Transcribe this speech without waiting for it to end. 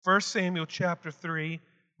1 Samuel chapter 3,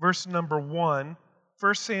 verse number 1.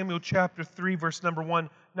 1 Samuel chapter 3, verse number 1.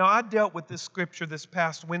 Now, I dealt with this scripture this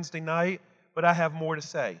past Wednesday night, but I have more to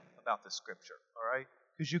say about this scripture, all right?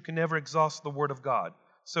 Because you can never exhaust the Word of God.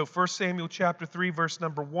 So 1 Samuel chapter 3, verse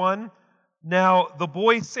number 1. Now, the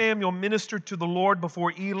boy Samuel ministered to the Lord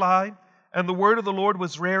before Eli, and the word of the Lord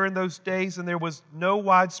was rare in those days, and there was no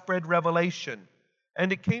widespread revelation.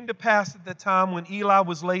 And it came to pass at the time when Eli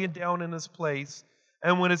was laying down in his place,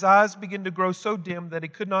 and when his eyes began to grow so dim that he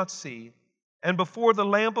could not see, and before the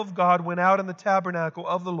lamp of God went out in the tabernacle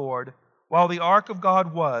of the Lord, while the ark of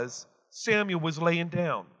God was, Samuel was laying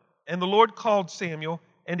down. And the Lord called Samuel,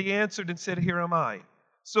 and he answered and said, Here am I.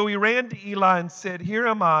 So he ran to Eli and said, Here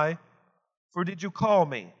am I, for did you call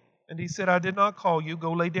me? And he said, I did not call you,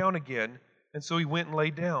 go lay down again. And so he went and lay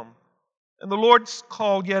down. And the Lord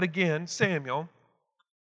called yet again, Samuel.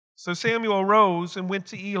 So Samuel arose and went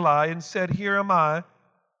to Eli and said, Here am I,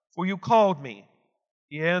 for you called me.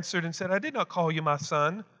 He answered and said, I did not call you, my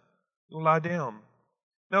son. You'll lie down.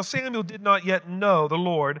 Now Samuel did not yet know the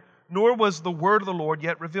Lord, nor was the word of the Lord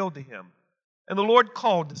yet revealed to him. And the Lord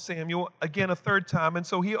called to Samuel again a third time, and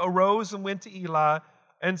so he arose and went to Eli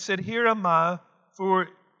and said, Here am I, for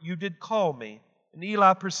you did call me. And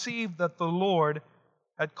Eli perceived that the Lord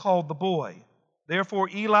had called the boy. Therefore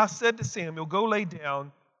Eli said to Samuel, Go lay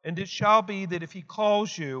down, and it shall be that if he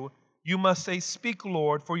calls you, you must say, Speak,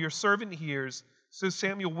 Lord, for your servant hears. So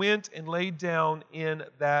Samuel went and lay down in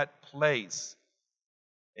that place.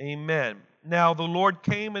 Amen. Now the Lord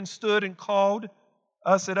came and stood and called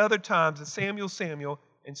us at other times, and Samuel, Samuel,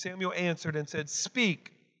 and Samuel answered and said,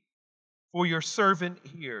 Speak, for your servant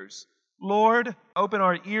hears. Lord, open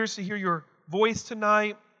our ears to hear your voice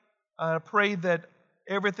tonight. I pray that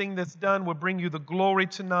everything that's done will bring you the glory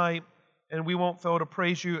tonight, and we won't fail to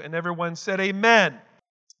praise you. And everyone said, Amen.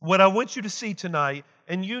 What I want you to see tonight,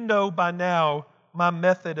 and you know by now my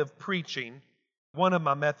method of preaching, one of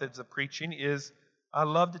my methods of preaching is I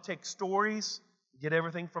love to take stories, get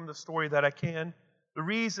everything from the story that I can. The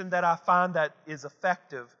reason that I find that is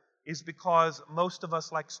effective is because most of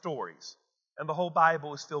us like stories, and the whole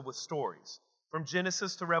Bible is filled with stories. From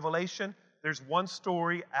Genesis to Revelation, there's one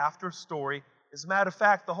story after story. As a matter of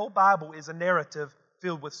fact, the whole Bible is a narrative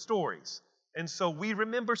filled with stories. And so we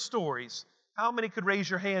remember stories. How many could raise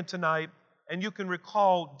your hand tonight and you can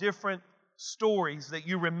recall different stories that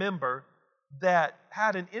you remember that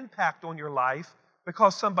had an impact on your life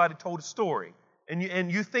because somebody told a story?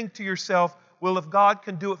 And you think to yourself, well, if God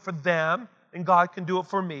can do it for them, and God can do it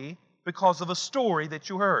for me because of a story that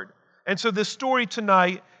you heard. And so this story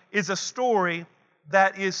tonight is a story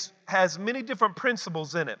that has many different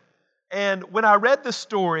principles in it. And when I read this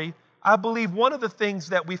story, I believe one of the things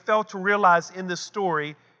that we fail to realize in this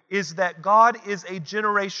story is that God is a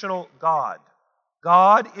generational God.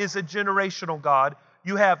 God is a generational God.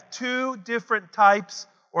 You have two different types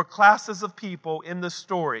or classes of people in this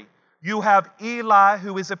story. You have Eli,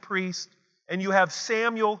 who is a priest, and you have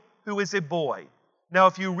Samuel, who is a boy. Now,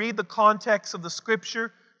 if you read the context of the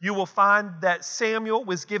scripture, you will find that Samuel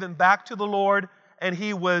was given back to the Lord, and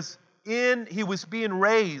he was being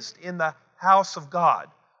raised in the house of God.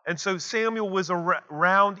 And so Samuel was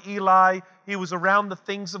around Eli. He was around the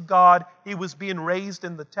things of God. He was being raised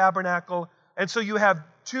in the tabernacle. And so you have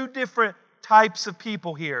two different types of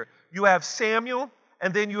people here. You have Samuel,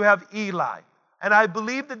 and then you have Eli. And I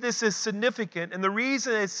believe that this is significant. And the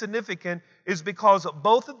reason it's significant is because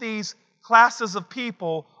both of these classes of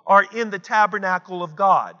people are in the tabernacle of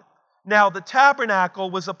God. Now, the tabernacle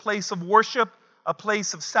was a place of worship, a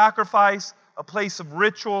place of sacrifice, a place of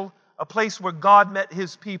ritual, a place where God met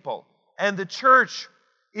His people. And the church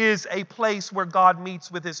is a place where God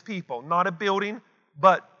meets with His people. Not a building,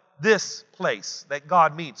 but this place that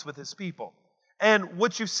God meets with His people. And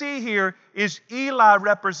what you see here is Eli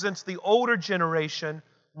represents the older generation,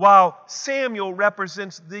 while Samuel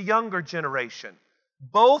represents the younger generation.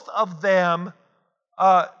 Both of them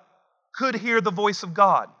could hear the voice of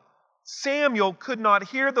God. Samuel could not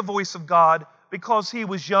hear the voice of God because he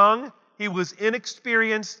was young, he was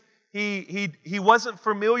inexperienced, he wasn't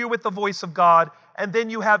familiar with the voice of God. And then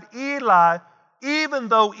you have Eli. Even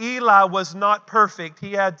though Eli was not perfect,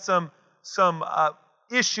 he had some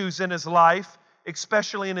issues in his life,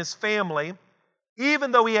 especially in his family.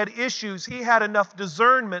 Even though he had issues, he had enough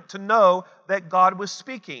discernment to know that God was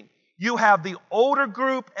speaking. You have the older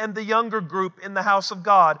group and the younger group in the house of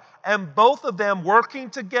God, and both of them working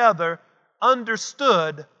together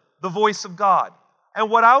understood the voice of God. And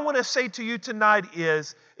what I want to say to you tonight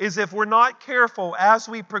is if we're not careful as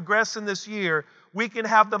we progress in this year, we can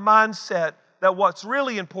have the mindset that what's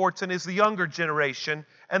really important is the younger generation,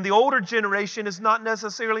 and the older generation is not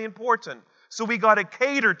necessarily important. So we got to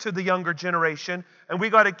cater to the younger generation, and we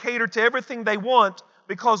got to cater to everything they want,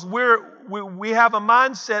 because we have a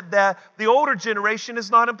mindset that the older generation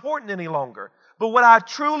is not important any longer. But what I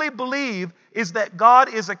truly believe is that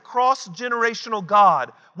God is a cross-generational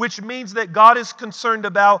God, which means that God is concerned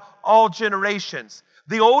about all generations.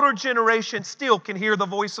 The older generation still can hear the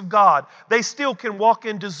voice of God. They still can walk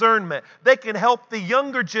in discernment. They can help the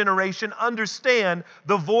younger generation understand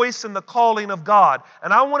the voice and the calling of God.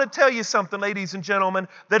 And I want to tell you something, ladies and gentlemen,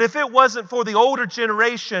 that if it wasn't for the older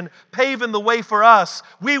generation paving the way for us,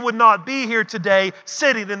 we would not be here today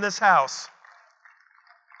sitting in this house.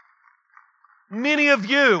 Many of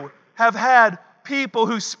you have had people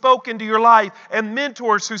who spoke into your life and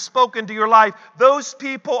mentors who spoke into your life. Those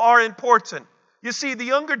people are important. You see, the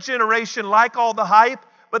younger generation like all the hype,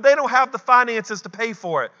 but they don't have the finances to pay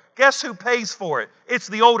for it. Guess who pays for it? It's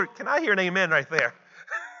the older. Can I hear an amen right there?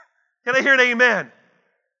 Can I hear an amen?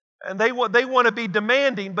 And they want to be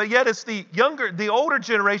demanding, but yet it's the older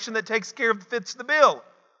generation that takes care of, fits the bill.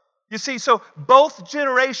 You see, so both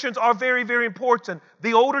generations are very, very important.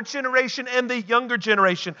 The older generation and the younger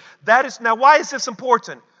generation. Now, why is this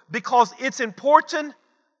important? Because it's important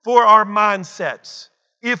for our mindsets.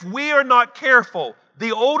 If we are not careful,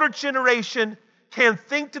 the older generation can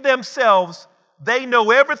think to themselves, they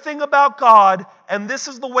know everything about God, and this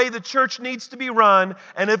is the way the church needs to be run,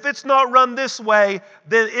 and if it's not run this way,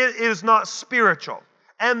 then it is not spiritual.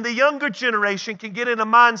 And the younger generation can get in a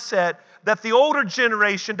mindset that the older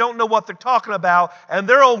generation don't know what they're talking about, and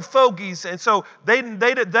they're old fogies, and so they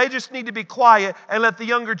just need to be quiet and let the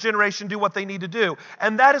younger generation do what they need to do.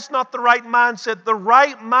 And that is not the right mindset. The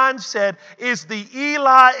right mindset is the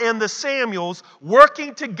Eli and the Samuels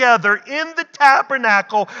working together in the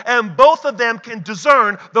tabernacle, and both of them can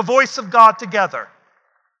discern the voice of God together.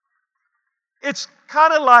 It's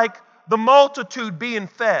kind of like the multitude being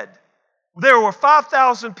fed. There were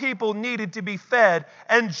 5,000 people needed to be fed,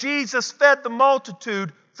 and Jesus fed the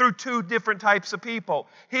multitude through two different types of people.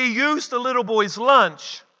 He used the little boy's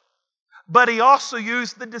lunch, but he also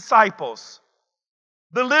used the disciples.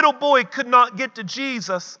 The little boy could not get to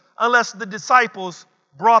Jesus unless the disciples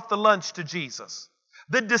brought the lunch to Jesus.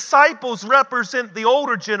 The disciples represent the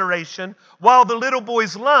older generation, while the little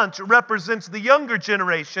boy's lunch represents the younger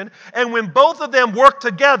generation. And when both of them work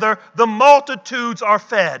together, the multitudes are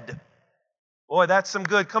fed. Boy, that's some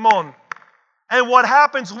good. Come on. And what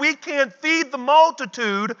happens, we can't feed the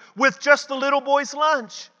multitude with just the little boy's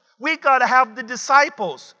lunch. We got to have the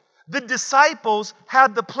disciples. The disciples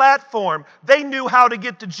had the platform. They knew how to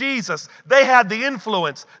get to Jesus. They had the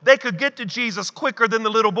influence. They could get to Jesus quicker than the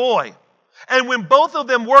little boy. And when both of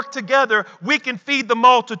them work together, we can feed the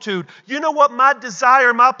multitude. You know what my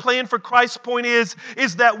desire, my plan for Christ's Point is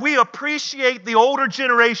that we appreciate the older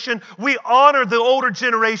generation. We honor the older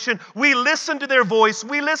generation. We listen to their voice.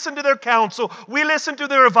 We listen to their counsel. We listen to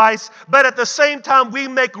their advice. But at the same time, we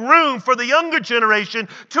make room for the younger generation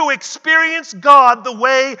to experience God the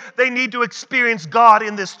way they need to experience God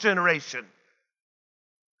in this generation.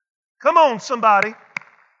 Come on, somebody.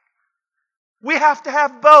 We have to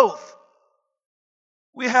have both.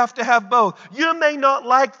 We have to have both. You may not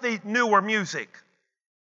like the newer music,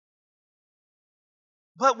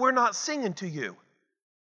 but we're not singing to you.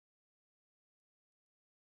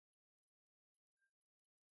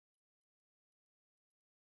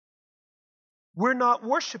 We're not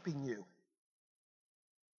worshiping you.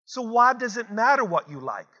 So why does it matter what you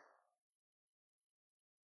like?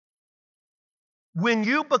 When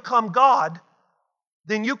you become God,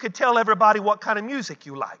 then you could tell everybody what kind of music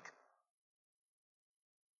you like.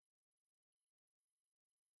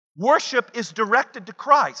 Worship is directed to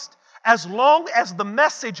Christ. As long as the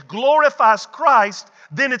message glorifies Christ,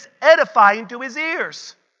 then it's edifying to His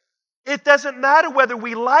ears. It doesn't matter whether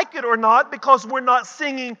we like it or not, because we're not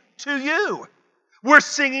singing to you. We're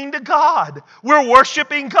singing to God. We're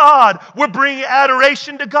worshiping God. We're bringing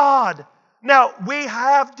adoration to God. Now, we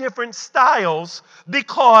have different styles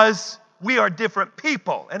because we are different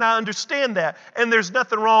people, and I understand that. And there's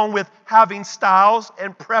nothing wrong with having styles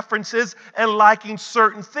and preferences and liking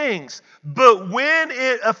certain things. But when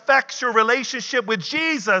it affects your relationship with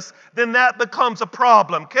Jesus, then that becomes a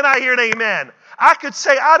problem. Can I hear an amen? I could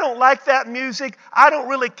say, I don't like that music. I don't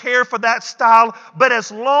really care for that style. But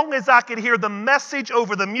as long as I can hear the message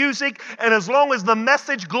over the music, and as long as the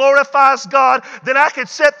message glorifies God, then I could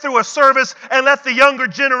sit through a service and let the younger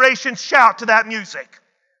generation shout to that music.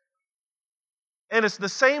 And it's the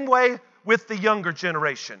same way with the younger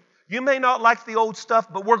generation. You may not like the old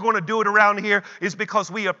stuff, but we're going to do it around here is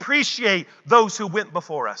because we appreciate those who went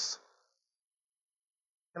before us.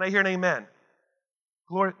 Can I hear an amen?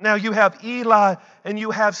 Glory. Now you have Eli and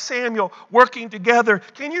you have Samuel working together.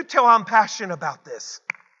 Can you tell I'm passionate about this?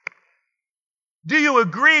 Do you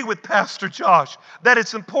agree with Pastor Josh that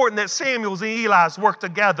it's important that Samuel's and Eli's work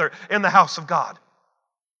together in the house of God?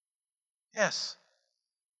 Yes.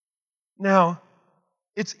 Now,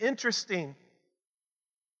 it's interesting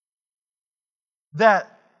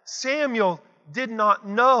that Samuel did not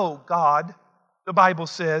know God, the Bible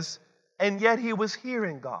says, and yet he was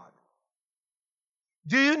hearing God.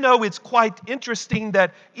 Do you know it's quite interesting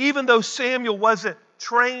that even though Samuel wasn't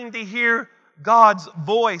trained to hear God's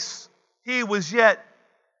voice, he was yet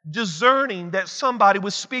discerning that somebody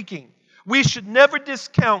was speaking. We should never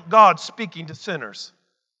discount God speaking to sinners.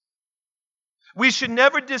 We should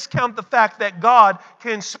never discount the fact that God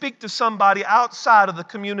can speak to somebody outside of the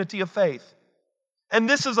community of faith. And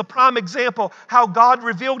this is a prime example how God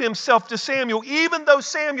revealed himself to Samuel, even though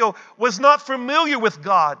Samuel was not familiar with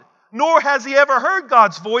God, nor has he ever heard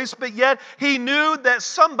God's voice, but yet he knew that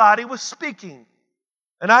somebody was speaking.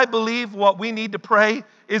 And I believe what we need to pray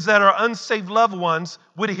is that our unsaved loved ones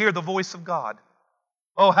would hear the voice of God.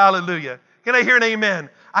 Oh, hallelujah. Can I hear an amen?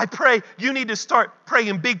 I pray you need to start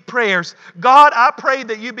praying big prayers. God, I pray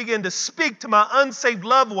that you begin to speak to my unsaved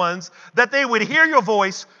loved ones, that they would hear your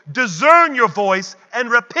voice, discern your voice, and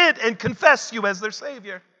repent and confess you as their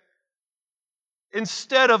Savior.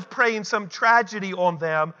 Instead of praying some tragedy on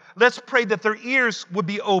them, let's pray that their ears would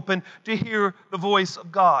be open to hear the voice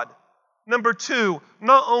of God. Number two,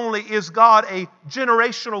 not only is God a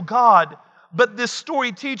generational God, but this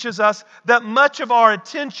story teaches us that much of our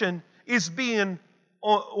attention is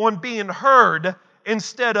on being heard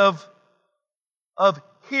instead of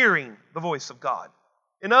hearing the voice of God.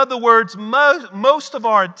 In other words, most of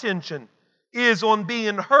our attention is on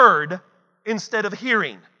being heard instead of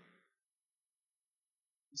hearing.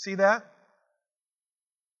 You see that?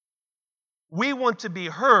 We want to be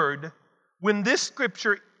heard when this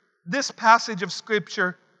passage of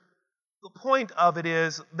Scripture, the point of it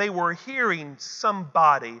is they were hearing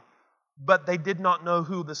somebody, but they did not know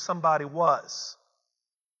who the somebody was.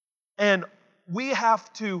 And we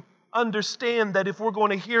have to understand that if we're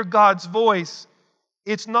going to hear God's voice,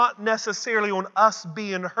 it's not necessarily on us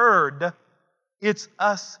being heard, it's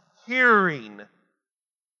us hearing.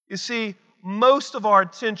 You see, most of our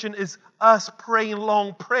attention is us praying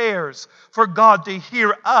long prayers for God to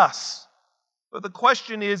hear us. But the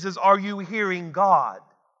question is are you hearing God?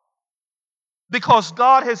 Because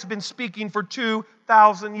God has been speaking for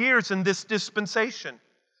 2,000 years in this dispensation.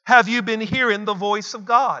 Have you been hearing the voice of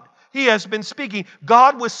God? He has been speaking.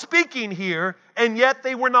 God was speaking here, and yet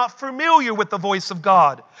they were not familiar with the voice of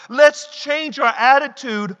God. Let's change our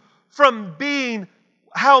attitude from being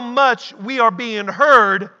how much we are being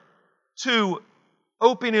heard to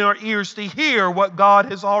opening our ears to hear what God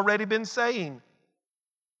has already been saying.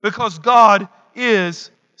 Because God is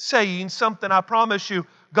saying something. I promise you,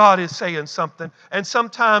 God is saying something. And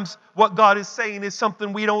sometimes what God is saying is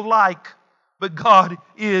something we don't like, but God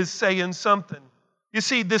is saying something. You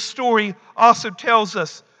see, this story also tells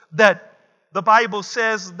us that the Bible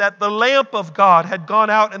says that the lamp of God had gone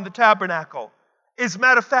out in the tabernacle. As a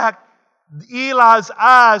matter of fact, Eli's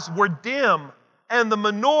eyes were dim, and the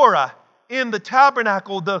menorah in the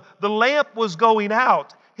tabernacle, the lamp was going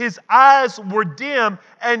out. His eyes were dim,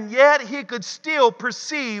 and yet he could still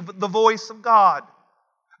perceive the voice of God.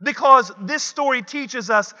 Because this story teaches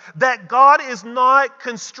us that God is not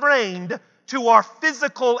constrained to our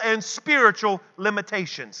physical and spiritual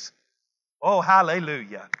limitations. Oh,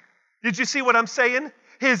 hallelujah. Did you see what I'm saying?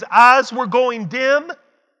 His eyes were going dim.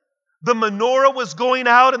 The menorah was going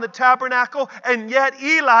out in the tabernacle, and yet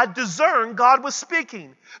Eli discerned God was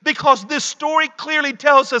speaking. Because this story clearly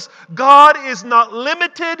tells us God is not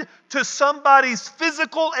limited to somebody's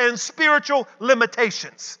physical and spiritual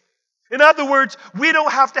limitations. In other words, we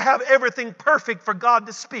don't have to have everything perfect for God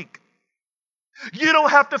to speak. You don't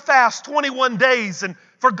have to fast 21 days and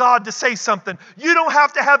for God to say something. You don't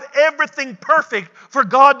have to have everything perfect for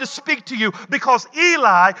God to speak to you, because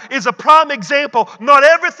Eli is a prime example. Not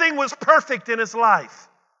everything was perfect in his life.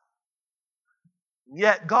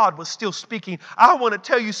 Yet God was still speaking. I want to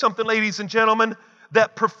tell you something, ladies and gentlemen,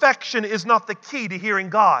 that perfection is not the key to hearing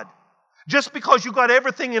God. Just because you got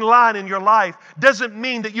everything in line in your life doesn't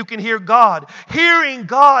mean that you can hear God. Hearing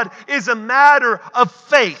God is a matter of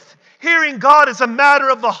faith. Hearing God is a matter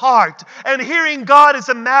of the heart. And hearing God is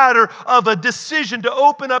a matter of a decision to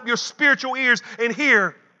open up your spiritual ears and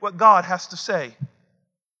hear what God has to say.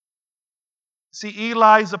 See,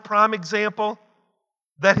 Eli is a prime example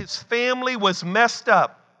that his family was messed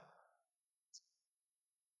up.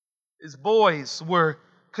 His boys were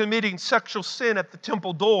committing sexual sin at the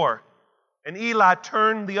temple door. And Eli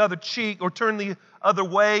turned the other cheek or turned the other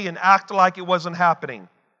way and acted like it wasn't happening.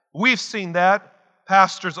 We've seen that.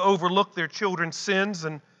 Pastors overlook their children's sins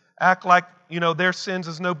and act like, their sins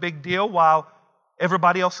is no big deal while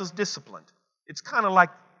everybody else is disciplined. It's kind of like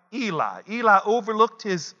Eli. Eli overlooked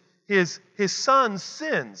his son's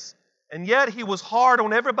sins, and yet he was hard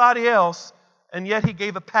on everybody else, and yet he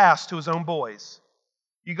gave a pass to his own boys.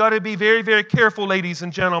 You got to be very, very careful, ladies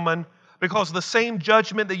and gentlemen, because the same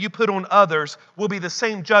judgment that you put on others will be the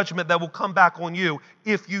same judgment that will come back on you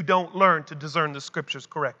if you don't learn to discern the Scriptures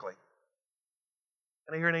correctly.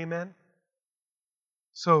 Can I hear an amen?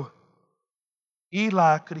 So,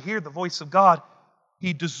 Eli could hear the voice of God.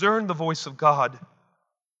 He discerned the voice of God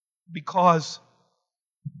because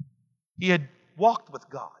he had walked with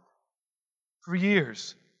God for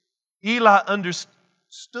years. Eli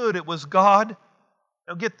understood it was God.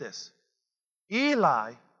 Now get this.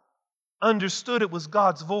 Eli understood it was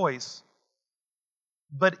God's voice,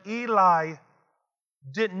 but Eli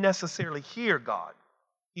didn't necessarily hear God.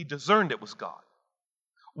 He discerned it was God.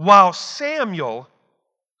 While Samuel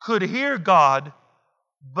could hear God,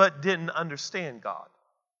 but didn't understand God.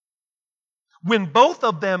 When both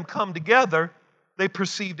of them come together, they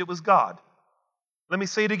perceived it was God. Let me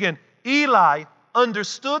say it again. Eli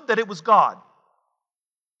understood that it was God.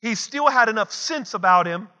 He still had enough sense about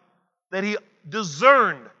him that he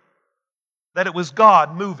discerned that it was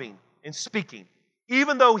God moving and speaking.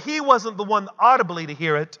 Even though he wasn't the one audibly to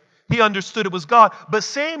hear it, he understood it was God. But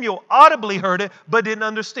Samuel audibly heard it, but didn't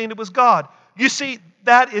understand it was God. You see,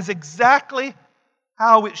 that is exactly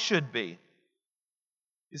how it should be.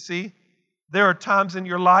 You see, there are times in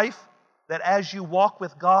your life that as you walk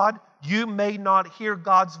with God, you may not hear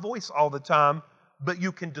God's voice all the time, but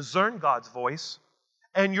you can discern God's voice.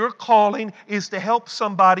 And your calling is to help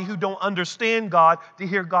somebody who don't understand God to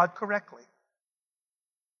hear God correctly.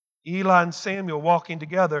 Eli and Samuel walking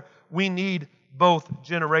together, we need both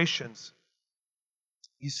generations.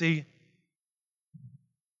 You see,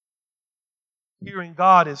 hearing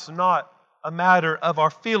God is not a matter of our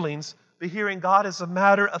feelings, but hearing God is a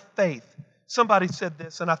matter of faith. Somebody said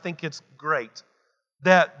this, and I think it's great,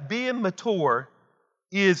 that being mature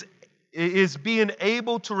is being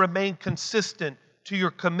able to remain consistent to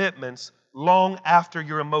your commitments long after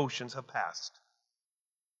your emotions have passed.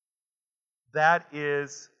 That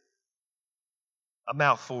is a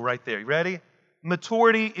mouthful right there. You ready?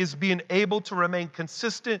 Maturity is being able to remain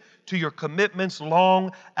consistent to your commitments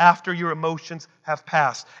long after your emotions have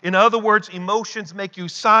passed. In other words, emotions make you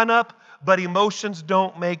sign up, but emotions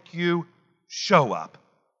don't make you show up.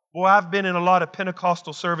 Boy, I've been in a lot of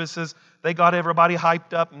Pentecostal services. They got everybody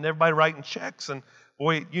hyped up and everybody writing checks. And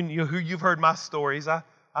boy, you've heard my stories.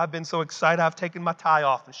 I've been so excited. I've taken my tie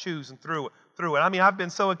off and shoes and threw it. I mean, I've been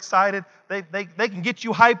so excited. They can get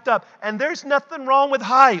you hyped up. And there's nothing wrong with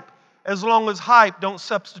hype as long as hype don't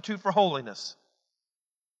substitute for holiness.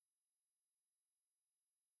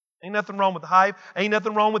 Ain't nothing wrong with hype. Ain't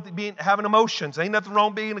nothing wrong with having emotions. Ain't nothing wrong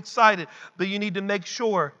with being excited. But you need to make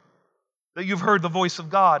sure that you've heard the voice of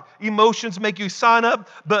God. Emotions make you sign up,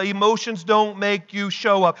 but emotions don't make you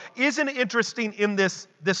show up. Isn't it interesting in this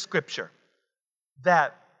scripture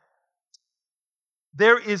that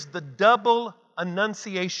there is the double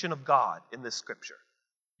enunciation of God in this scripture?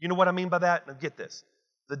 You know what I mean by that? Now get this.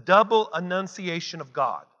 The double enunciation of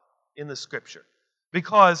God in the scripture.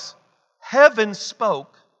 Because heaven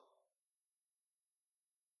spoke,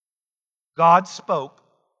 God spoke,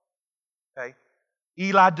 okay?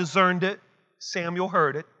 Eli discerned it, Samuel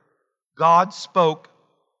heard it, God spoke,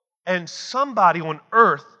 and somebody on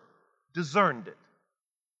earth discerned it.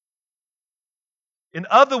 In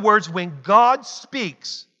other words, when God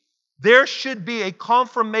speaks, there should be a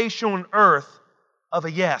confirmation on earth of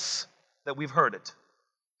a yes, that we've heard it.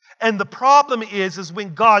 And the problem is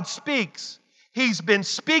when God speaks, He's been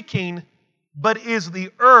speaking, but is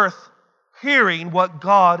the earth hearing what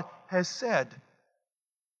God has said?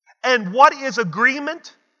 And what is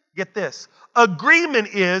agreement? Get this. Agreement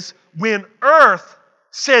is when earth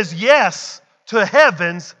says yes to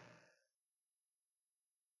heaven's.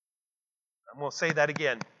 I'm going to say that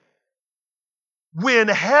again. When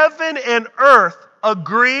heaven and earth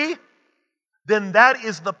agree, then that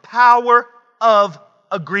is the power of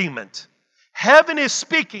agreement. Heaven is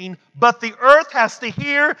speaking, but the earth has to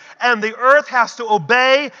hear, and the earth has to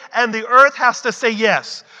obey, and the earth has to say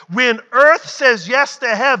yes. When earth says yes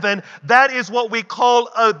to heaven, that is what we call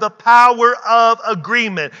the power of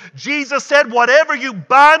agreement. Jesus said, whatever you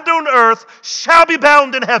bind on earth shall be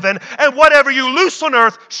bound in heaven, and whatever you loose on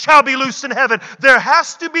earth shall be loosed in heaven. There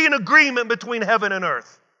has to be an agreement between heaven and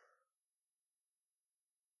earth.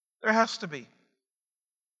 There has to be.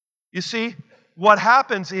 You see, what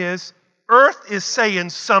happens is earth is saying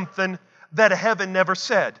something that heaven never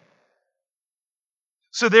said.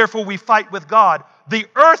 So therefore we fight with God. The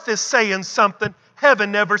earth is saying something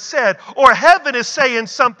heaven never said. Or heaven is saying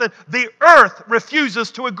something the earth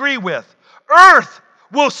refuses to agree with. Earth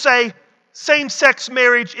will say same-sex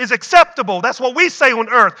marriage is acceptable. That's what we say on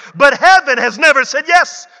earth. But heaven has never said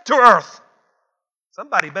yes to earth.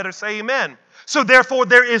 Somebody better say amen. So therefore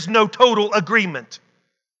there is no total agreement.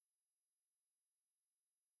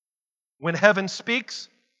 When heaven speaks,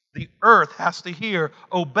 the earth has to hear,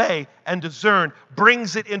 obey, and discern,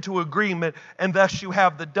 brings it into agreement, and thus you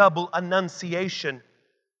have the double annunciation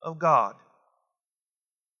of God.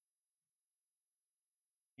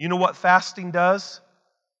 You know what fasting does?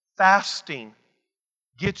 Fasting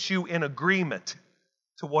gets you in agreement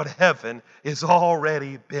to what heaven has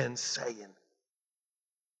already been saying.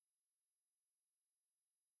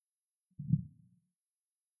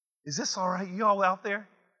 Is this all right? You all out there?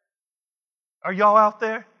 Are y'all out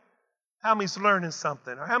there? How many's learning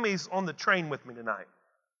something? Or how many's on the train with me tonight?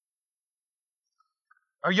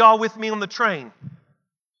 Are y'all with me on the train?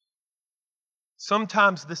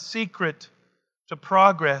 Sometimes the secret to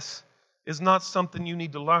progress is not something you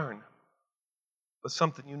need to learn, but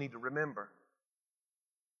something you need to remember.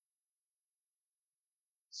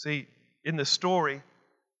 See, in the story,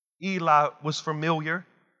 Eli was familiar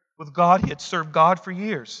with God. He had served God for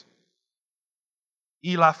years.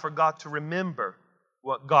 Eli forgot to remember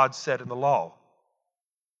what God said in the law.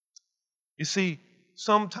 You see,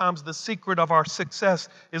 sometimes the secret of our success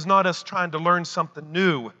is not us trying to learn something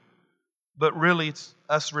new, but really it's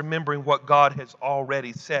us remembering what God has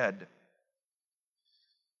already said.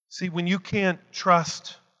 See, when you can't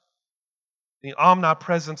trust the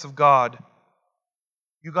omnipresence of God,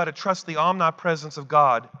 you got to trust the omnipresence of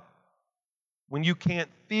God when you can't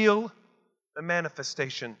feel the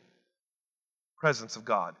manifestation presence of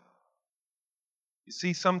God. You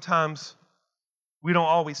see, sometimes we don't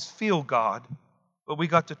always feel God, but we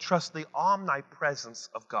got to trust the omnipresence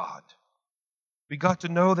of God. We got to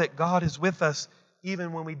know that God is with us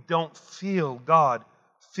even when we don't feel God.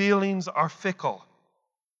 Feelings are fickle.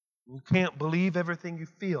 You can't believe everything you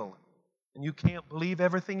feel, and you can't believe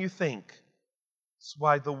everything you think. That's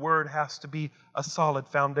why the Word has to be a solid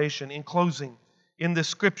foundation. In closing, in this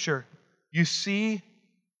scripture, you see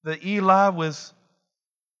that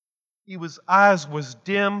his eyes was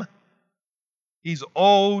dim, he's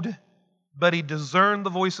old, but he discerned the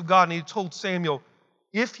voice of God, and he told Samuel,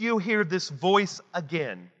 if you hear this voice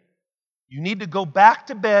again, you need to go back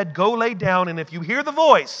to bed, go lay down, and if you hear the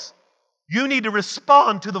voice, you need to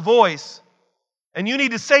respond to the voice, and you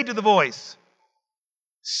need to say to the voice,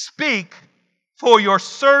 speak, for your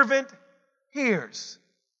servant hears.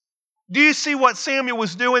 Do you see what Samuel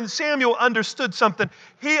was doing? Samuel understood something.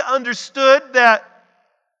 He understood that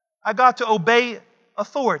I got to obey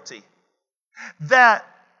authority. That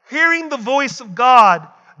hearing the voice of God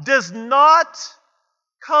does not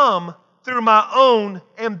come through my own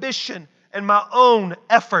ambition and my own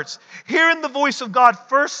efforts. Hearing the voice of God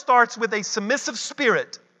first starts with a submissive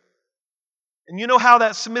spirit. And you know how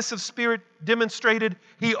that submissive spirit demonstrated?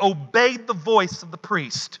 He obeyed the voice of the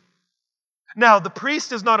priest. Now, the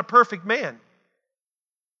priest is not a perfect man.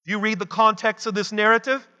 If you read the context of this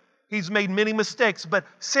narrative, he's made many mistakes. But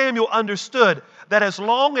Samuel understood that as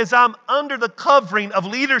long as I'm under the covering of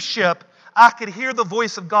leadership, I could hear the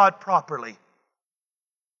voice of God properly.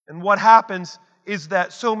 And what happens is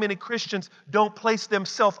that so many Christians don't place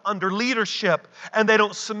themselves under leadership, and they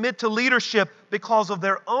don't submit to leadership because of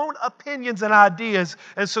their own opinions and ideas.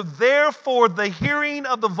 And so therefore the hearing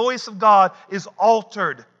of the voice of God is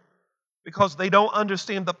altered because they don't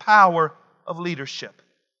understand the power of leadership.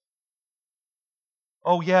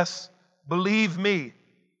 Oh yes, believe me,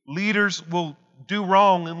 leaders will do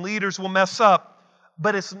wrong and leaders will mess up,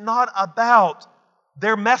 but it's not about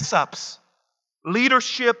their mess ups.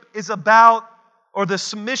 Leadership is about, or the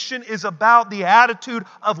submission is about the attitude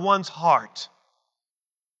of one's heart.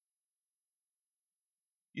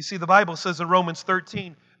 You see, the Bible says in Romans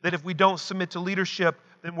 13 that if we don't submit to leadership,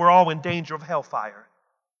 then we're all in danger of hellfire.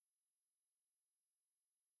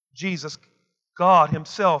 Jesus, God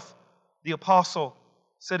Himself, the apostle,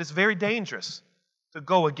 said it's very dangerous to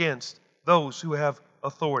go against those who have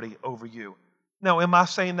authority over you. Now, am I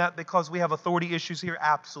saying that because we have authority issues here?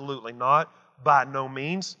 Absolutely not. By no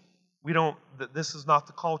means. This is not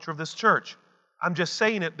the culture of this church. I'm just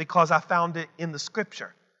saying it because I found it in the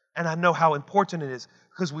Scripture. And I know how important it is.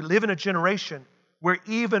 Because we live in a generation where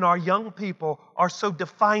even our young people are so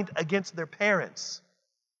defiant against their parents.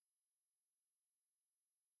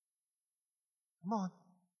 Come on.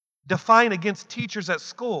 defiant against teachers at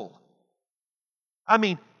school. I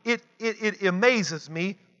mean, it amazes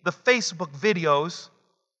me, the Facebook videos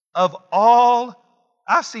of all,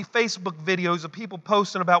 I see Facebook videos of people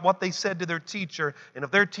posting about what they said to their teacher, and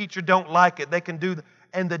if their teacher don't like it, they can do,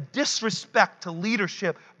 and the disrespect to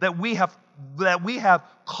leadership that we have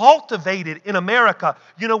cultivated in America.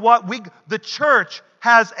 You know what? The church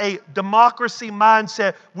has a democracy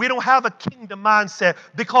mindset. We don't have a kingdom mindset,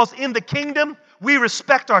 because in the kingdom, we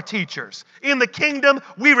respect our teachers. In the kingdom,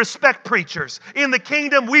 we respect preachers. In the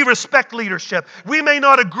kingdom, we respect leadership. We may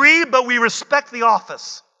not agree, but we respect the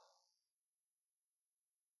office.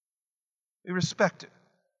 We respect it.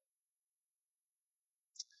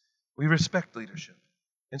 We respect leadership.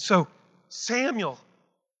 And so Samuel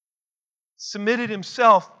submitted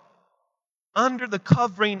himself under the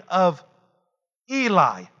covering of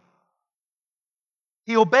Eli.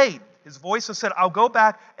 He obeyed his voice and said, I'll go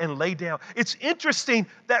back and lay down. It's interesting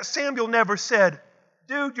that Samuel never said,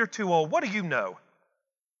 dude, you're too old. What do you know?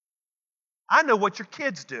 I know what your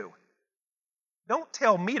kids do. Don't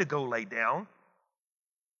tell me to go lay down.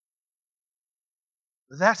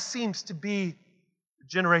 That seems to be the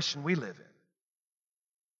generation we live in.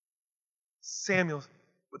 Samuel,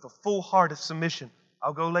 with a full heart of submission,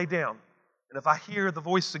 I'll go lay down. And if I hear the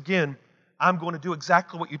voice again, I'm going to do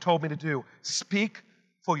exactly what you told me to do. Speak,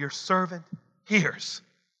 for your servant hears.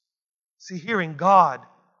 See, hearing God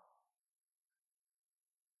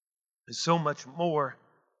is so much more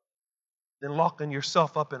than locking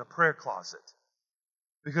yourself up in a prayer closet.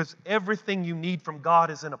 Because everything you need from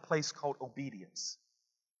God is in a place called obedience.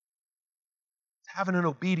 Having an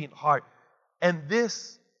obedient heart. And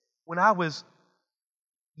this,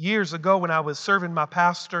 years ago when I was serving my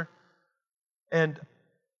pastor, and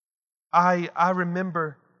I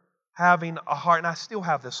remember having a heart, and I still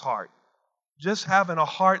have this heart, just having a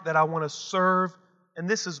heart that I want to serve. And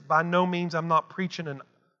this is by no means, I'm not preaching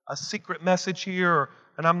a secret message here,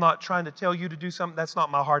 and I'm not trying to tell you to do something. That's not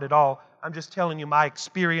my heart at all. I'm just telling you my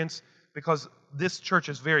experience, because this church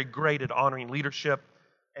is very great at honoring leadership.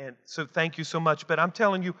 And so thank you so much. But I'm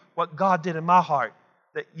telling you what God did in my heart,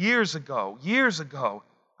 that years ago,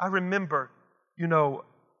 I remember,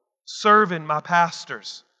 serving my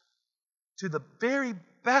pastors to the very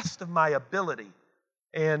best of my ability.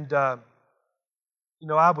 And, I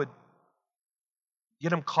would get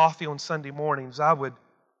them coffee on Sunday mornings. I would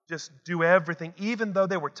just do everything, even though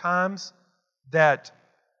there were times that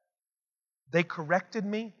they corrected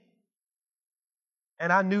me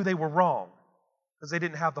and I knew they were wrong because they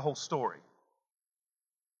didn't have the whole story.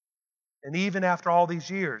 And even after all these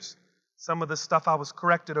years, some of the stuff I was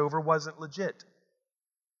corrected over wasn't legit.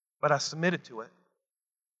 But I submitted to it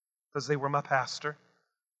because they were my pastor.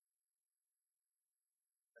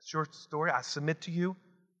 That's your story. I submit to you.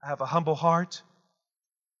 I have a humble heart.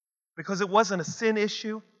 Because it wasn't a sin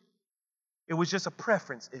issue. It was just a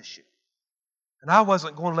preference issue. And I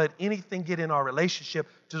wasn't going to let anything get in our relationship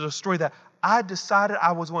to destroy that. I decided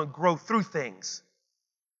I was going to grow through things.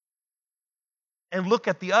 And look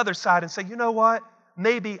at the other side and say, you know what?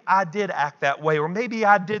 Maybe I did act that way, or maybe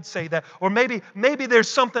I did say that, or maybe there's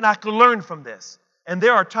something I could learn from this. And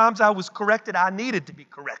there are times I was corrected, I needed to be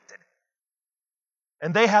corrected.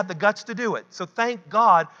 And they had the guts to do it. So thank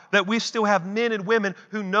God that we still have men and women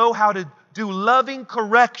who know how to do loving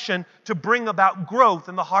correction to bring about growth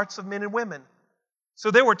in the hearts of men and women. So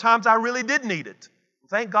there were times I really did need it.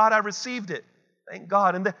 Thank God I received it. Thank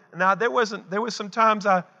God. And now there was some times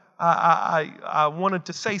I wanted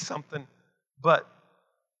to say something, but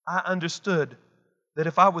I understood that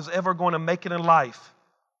if I was ever going to make it in life,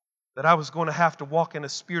 that I was going to have to walk in a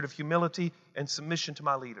spirit of humility and submission to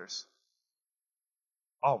my leaders.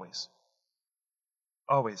 Always.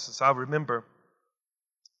 Always. So I remember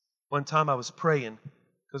one time I was praying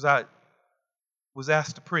because I was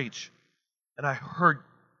asked to preach, and I heard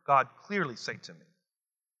God clearly say to me,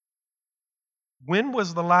 when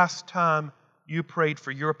was the last time you prayed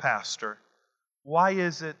for your pastor? Why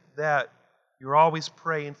is it that you're always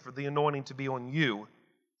praying for the anointing to be on you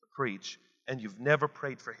to preach, and you've never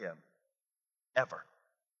prayed for him? Ever.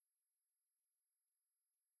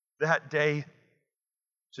 That day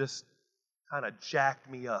just kind of jacked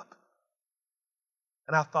me up.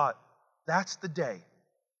 And I thought, that's the day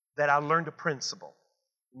that I learned a principle.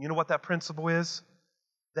 And you know what that principle is?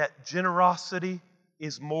 That generosity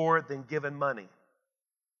is more than giving money.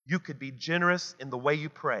 You could be generous in the way you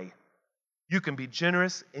pray. You can be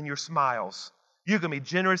generous in your smiles. You can be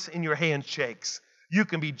generous in your handshakes. You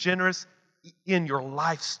can be generous in your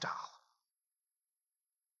lifestyle.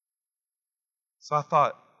 So I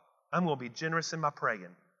thought, I'm going to be generous in my praying.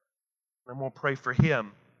 I'm going to pray for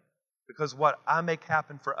him Because what I make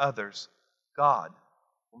happen for others, God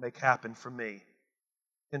will make happen for me.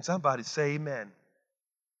 Can somebody say amen?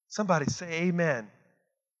 Somebody say amen.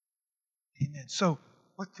 Amen. So,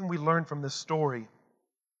 what can we learn from this story?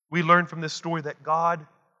 We learn from this story that God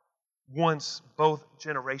wants both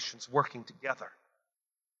generations working together.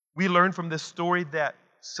 We learn from this story that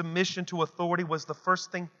submission to authority was the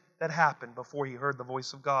first thing that happened before he heard the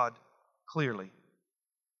voice of God clearly.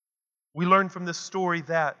 We learn from this story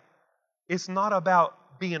that it's not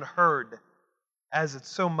about being heard as it's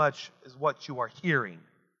so much as what you are hearing.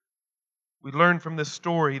 We learn from this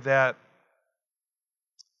story that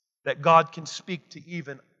God can speak to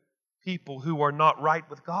even people who are not right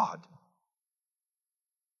with God.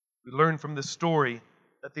 We learn from this story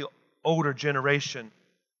that the older generation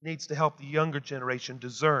needs to help the younger generation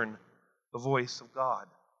discern the voice of God.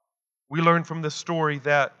 We learn from this story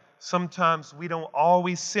that sometimes we don't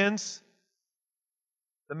always sense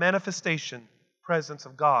the manifestation, presence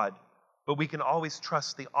of God, but we can always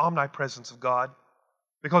trust the omnipresence of God,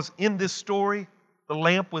 because in this story, the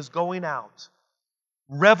lamp was going out.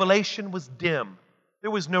 Revelation was dim.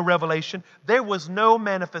 There was no revelation. There was no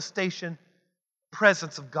manifestation,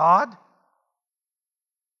 presence of God.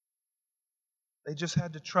 They just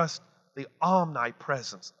had to trust the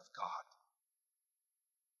omnipresence of God.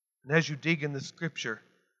 And as you dig in the scripture,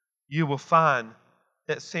 you will find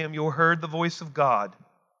that Samuel heard the voice of God,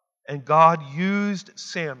 and God used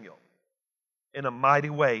Samuel in a mighty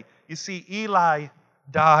way. You see, Eli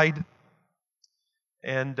died,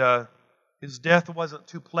 and his death wasn't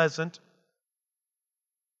too pleasant.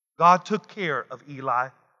 God took care of Eli.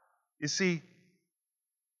 You see,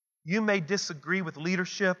 you may disagree with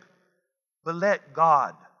leadership, but let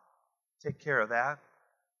God take care of that.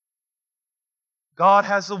 God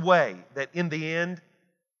has a way that in the end,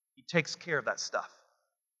 He takes care of that stuff.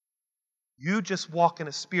 You just walk in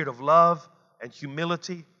a spirit of love and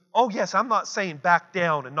humility. Oh yes, I'm not saying back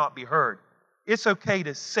down and not be heard. It's okay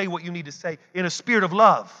to say what you need to say in a spirit of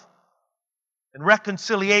love and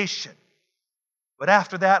reconciliation. But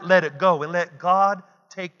after that, let it go and let God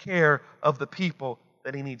take care of the people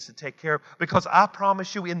that He needs to take care of. Because I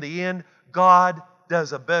promise you, in the end, God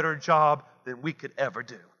does a better job than we could ever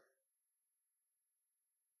do.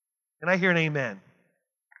 Can I hear an amen?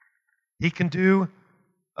 He can do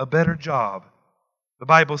a better job. The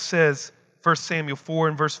Bible says, 1 Samuel 4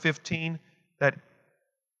 and verse 15, that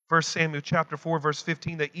 1 Samuel chapter 4 verse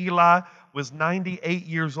 15, that Eli was 98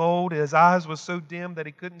 years old. His eyes were so dim that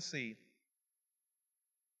he couldn't see.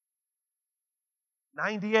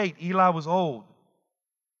 98, Eli was old.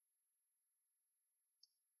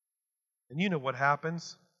 And you know what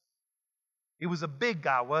happens? He was a big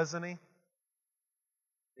guy, wasn't he?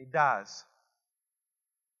 He dies.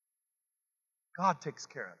 God takes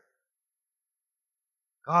care of it.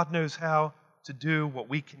 God knows how to do what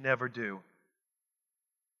we can never do.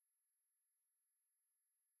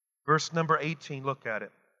 Verse number 18, look at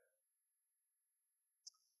it.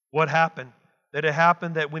 What happened? That it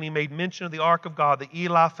happened that when he made mention of the ark of God, that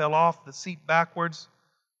Eli fell off the seat backwards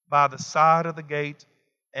by the side of the gate.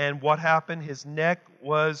 And what happened? His neck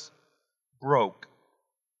was broke.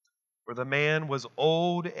 For the man was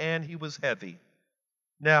old and he was heavy.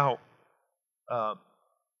 Now,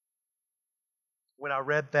 when I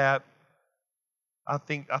read that, I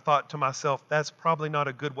thought to myself, that's probably not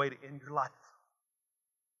a good way to end your life.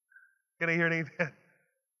 Can I hear an amen?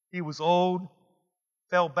 He was old,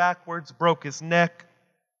 fell backwards, broke his neck.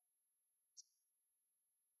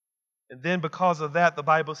 And then because of that, the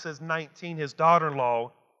Bible says 19, his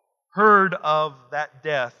daughter-in-law heard of that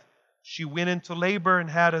death. She went into labor and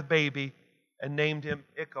had a baby and named him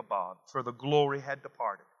Ichabod, for the glory had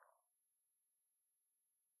departed.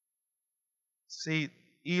 See,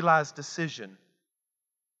 Eli's decision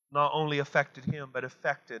not only affected him, but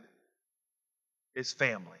affected his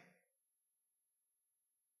family.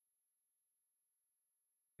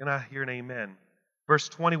 Can I hear an amen? Verse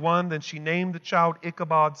 21, then she named the child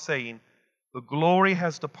Ichabod, saying, the glory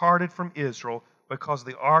has departed from Israel, because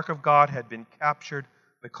the ark of God had been captured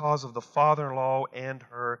because of the father-in-law and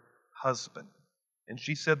her husband. And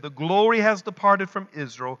she said, the glory has departed from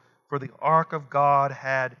Israel, for the ark of God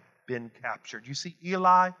had been captured. You see,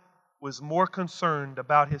 Eli was more concerned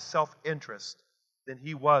about his self-interest than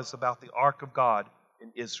he was about the ark of God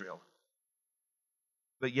in Israel.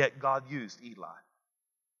 But yet God used Eli.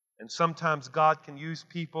 And sometimes God can use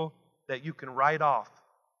people that you can write off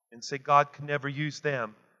and say God can never use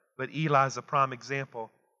them. But Eli is a prime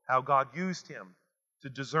example how God used him to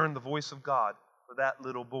discern the voice of God for that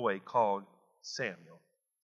little boy called Samuel.